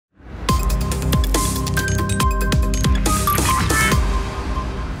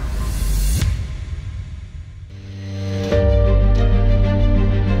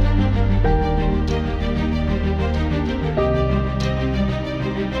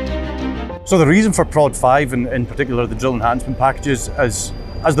So the reason for PROD5, and in particular the drill enhancement packages, is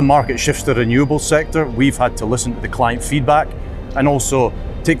as the market shifts to the renewables sector, we've had to listen to the client feedback and also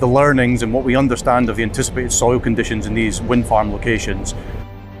take the learnings and what we understand of the anticipated soil conditions in these wind farm locations.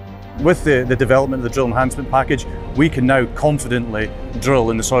 With the development of the drill enhancement package, we can now confidently drill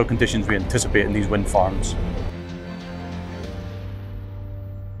in the soil conditions we anticipate in these wind farms.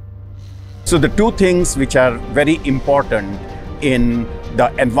 So the two things which are very important in the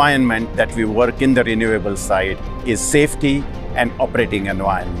environment that we work in the renewable side is safety and operating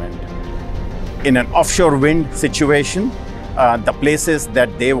environment. In an offshore wind situation, the places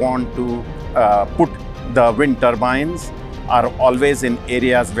that they want to put the wind turbines are always in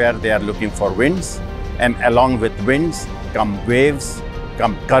areas where they are looking for winds, and along with winds come waves,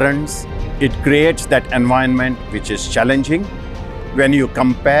 come currents. It creates that environment which is challenging. When you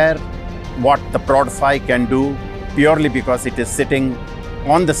compare what the PROD5 can do purely because it is sitting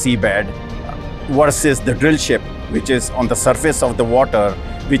on the seabed versus the drill ship which is on the surface of the water,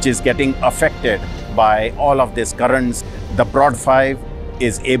 which is getting affected by all of these currents, the PROD5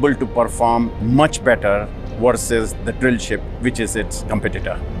 is able to perform much better versus the drill ship, which is its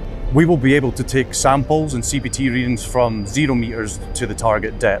competitor. We will be able to take samples and CPT readings from 0 meters to the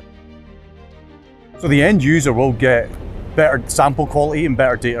target depth. So the end user will get better sample quality and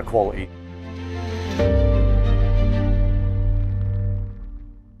better data quality.